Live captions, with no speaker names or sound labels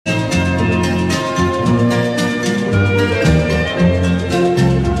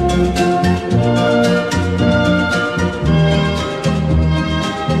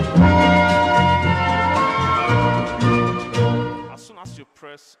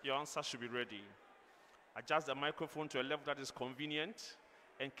your answer should be ready. Adjust the microphone to a level that is convenient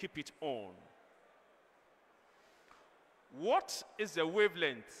and keep it on. What is the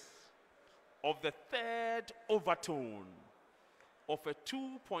wavelength of the third overtone of a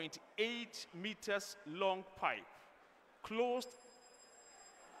 2.8 meters long pipe closed?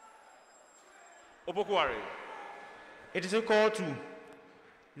 OPOKU WARE. It is equal to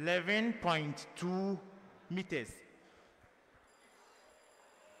 11.2 meters.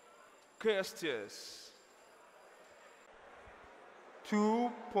 KSTS.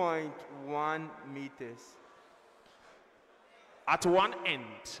 2.1 meters. At one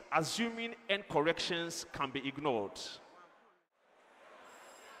end, assuming end corrections can be ignored.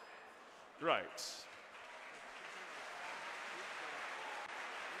 Right.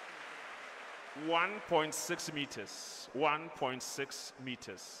 1.6 meters. 1.6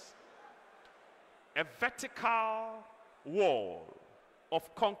 meters. A vertical wall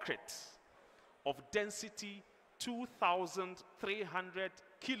of concrete of density 2,300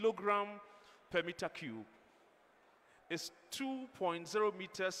 kilogram per meter cube is 2.0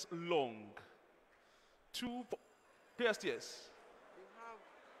 meters long. PSTS. We have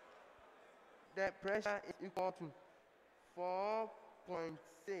the pressure is equal to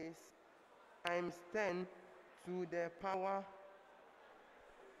 4.6 times 10 to the power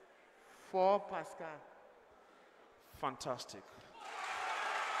 4 Pascal. Fantastic.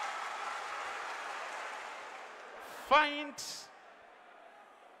 Find,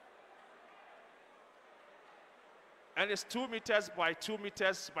 and it's 2 meters by 2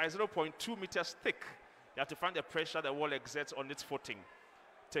 meters by 0.2 meters thick. You have to find the pressure the wall exerts on its footing.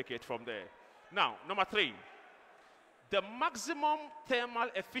 Take it from there. Now, number 3. The maximum thermal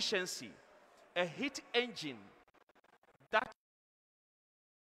efficiency a heat engine that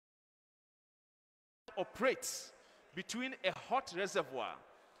operates between a hot reservoir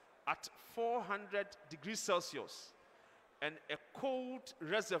at 400 degrees Celsius and a cold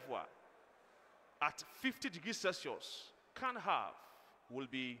reservoir at 50 degrees Celsius can have will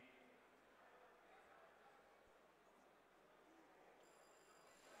be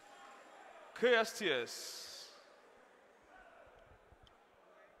KSTS.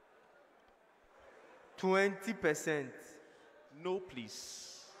 20%. No,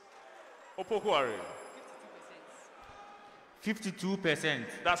 please. OPOKU WARE. 52%.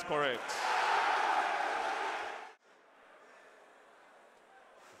 That's correct.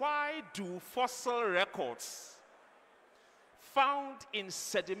 Why do fossil records found in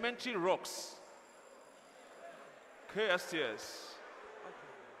sedimentary rocks, KSTS?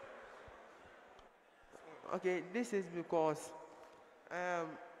 Okay, this is because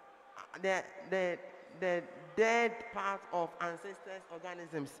the dead part of ancestors'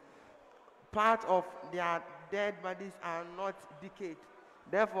 organisms, part of their dead bodies are not decayed.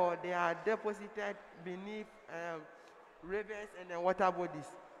 Therefore, they are deposited beneath rivers and the water bodies.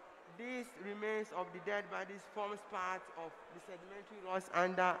 These remains of the dead bodies forms part of the sedimentary rocks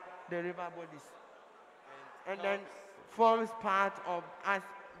under the river bodies. And then forms part of, as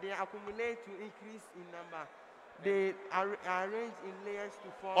they accumulate to increase in number, they are arranged in layers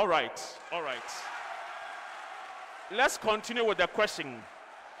to form. All right, all right. Let's continue with the question.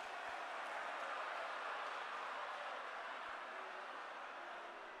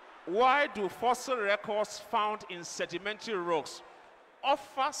 Why do fossil records found in sedimentary rocks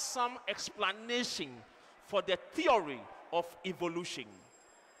offer some explanation for the theory of evolution?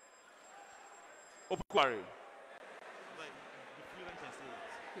 OPOKU WARE.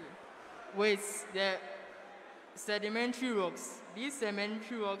 With the sedimentary rocks, these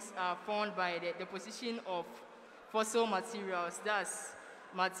sedimentary rocks are formed by the deposition of fossil materials, thus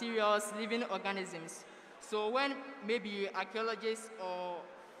materials, living organisms. So when maybe archaeologists or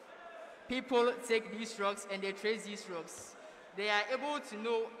people take these rocks and they trace these rocks, they are able to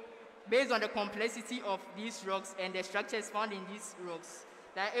know, based on the complexity of these rocks and the structures found in these rocks,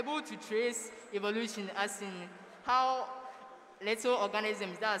 they are able to trace evolution as in how little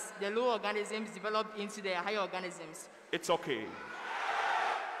organisms, thus the low organisms, developed into the higher organisms. It's okay.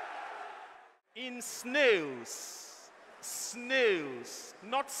 In snails,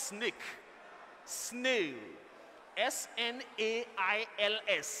 not snake, snail, S-N-A-I-L-S,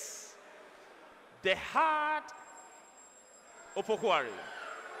 the hard, OPOKU WARE.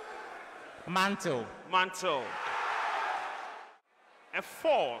 Mantle. A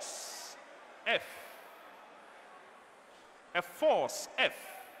force, F,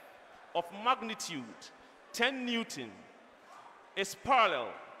 of magnitude 10 Newton is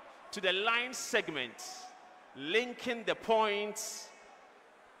parallel to the line segment linking the points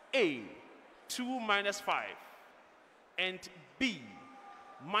A, 2 - 5, and B,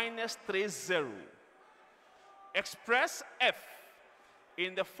 minus 30. Express F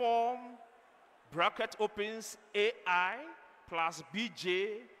in the form bracket opens AI plus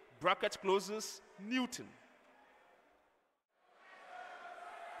BJ bracket closes Newton.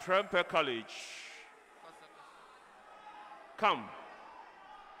 PREMPEH College. Come.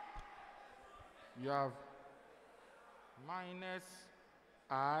 You have minus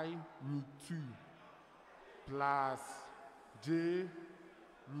I root 2 plus J root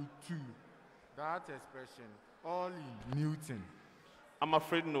 2. That expression, all in Newton. I'm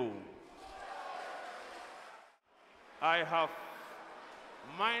afraid no. I have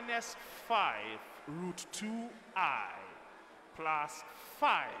minus 5 root 2I plus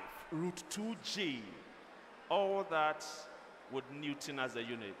 5 root 2J. All that with Newton as a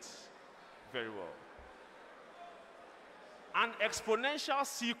unit. Very well. An exponential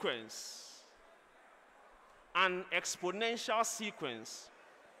sequence. An exponential sequence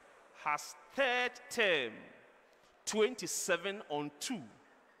has third term 27 on 2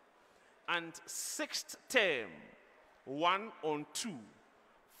 and sixth term 1 on 2.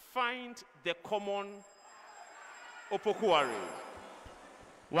 Find the common OPOKU array.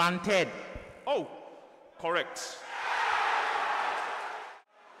 1/3. Oh, correct.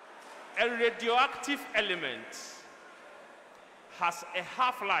 A radioactive element has a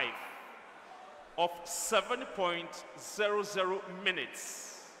half-life of 7.00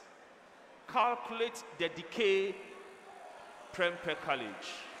 minutes. Calculate the decay PREMPEH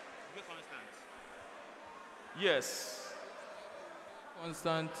College. Yes.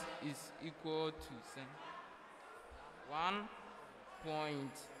 Constant is equal to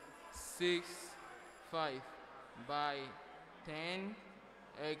 1.65 by 10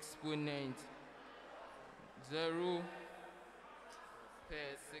 exponent 0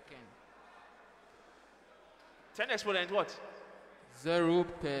 per second. 10 exponent what? 0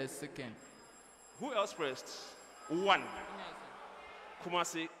 per second. Who else pressed? 1.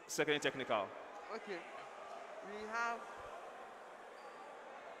 Kumasi, second technical. Okay.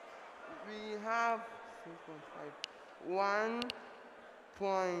 We have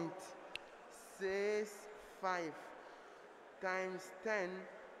 1.65 times 10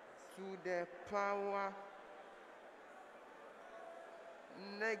 to the power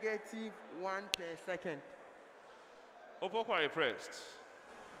negative 1 per second. OPOKU are pressed.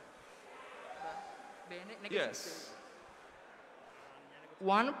 Yes.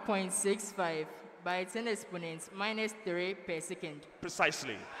 1.65 by 10 exponents minus 3 per second.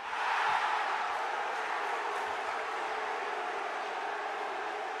 Precisely.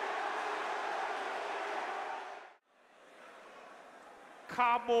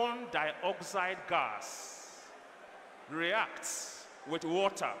 Carbon dioxide gas reacts with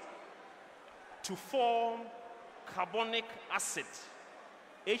water to form carbonic acid,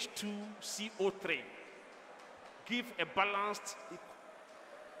 H2CO3. Give a balanced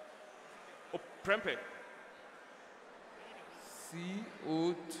PREMPEH.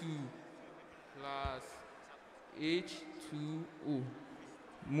 CO2 plus H2O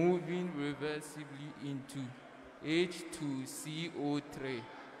moving reversibly into H2CO3.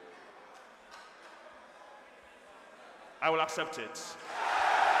 I will accept it.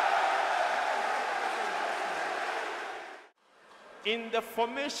 In the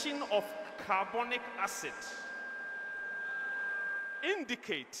formation of carbonic acid,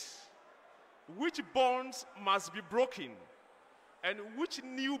 indicate which bonds must be broken and which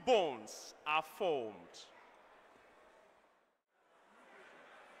new bonds are formed.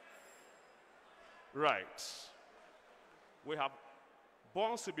 Right. We have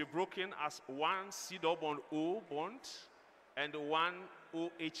bonds to be broken as one C double bond O bond and one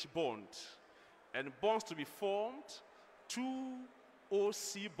OH bond. And bonds to be formed, two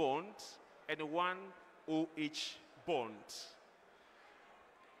OC bonds and one OH bond.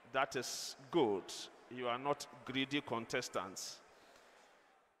 That is good. You are not greedy contestants.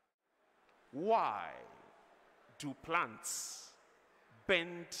 Why do plants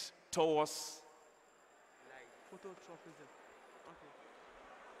bend towards Phototropism.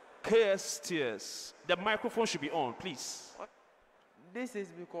 KSTS? The microphone should be on, please. This is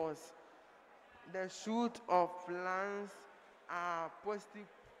because the shoot of plants are positive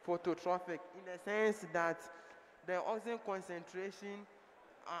phototrophic in the sense that the oxygen concentration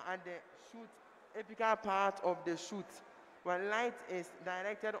at the shoot, apical part of the shoot, when light is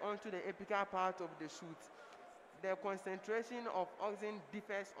directed onto the apical part of the shoot, the concentration of oxygen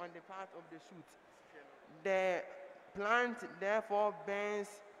differs on the part of the shoot. The plant therefore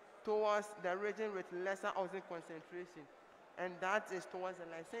bends towards the region with lesser oxygen concentration, and that is towards the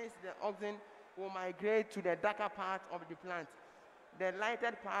light. Since the oxygen will migrate to the darker part of the plant, the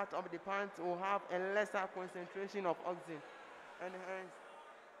lighted part of the plant will have a lesser concentration of oxygen, and hence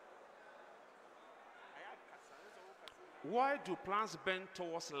Why do plants bend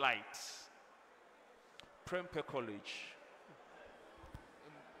towards light? PREMPEH College.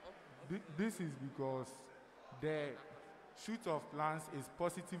 This is because the shoot of plants is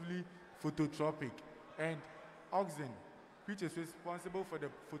positively phototropic, and oxygen, which is responsible for the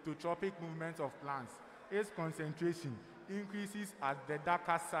phototropic movement of plants, its concentration increases at the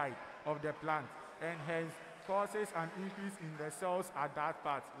darker side of the plant, and hence causes an increase in the cells at that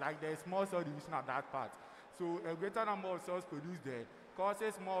part, like the small cell division at that part. So a greater number of cells produced there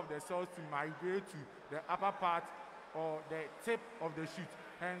causes more of the cells to migrate to the upper part or the tip of the shoot,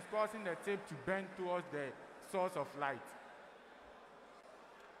 hence causing the tip to bend towards the source of light.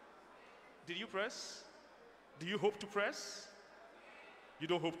 Did you press? Do you hope to press? You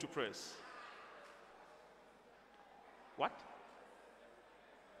don't hope to press. What?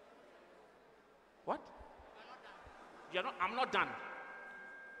 What? You're not, I'm not done.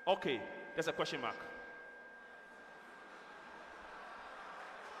 Okay, there's a question mark.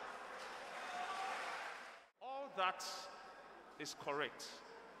 All that is correct.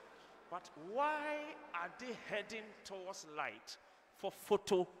 But why are they heading towards light for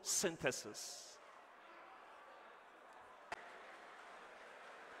photosynthesis?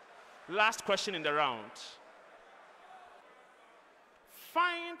 Last question in the round.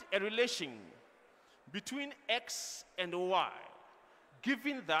 Find a relation between x and y,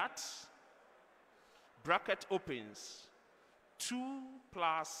 given that, bracket opens, 2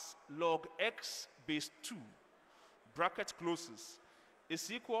 plus log x base 2, bracket closes,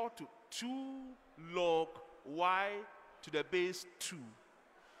 is equal to 2 log y to the base 2.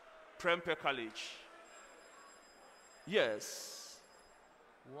 PREMPEH College. Yes.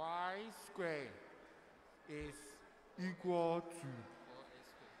 Y squared is equal to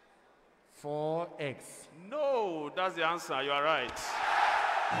 4x. No, that's the answer. You are right.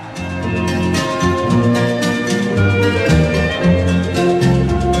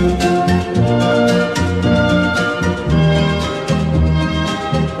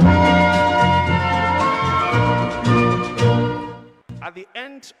 At the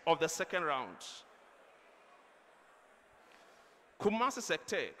end of the second round, Kumasi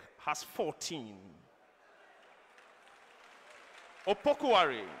Sectec has 14. OPOKU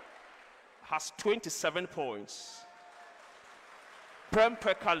WARE has 27 points.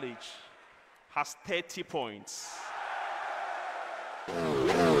 PREMPEH College has 30 points.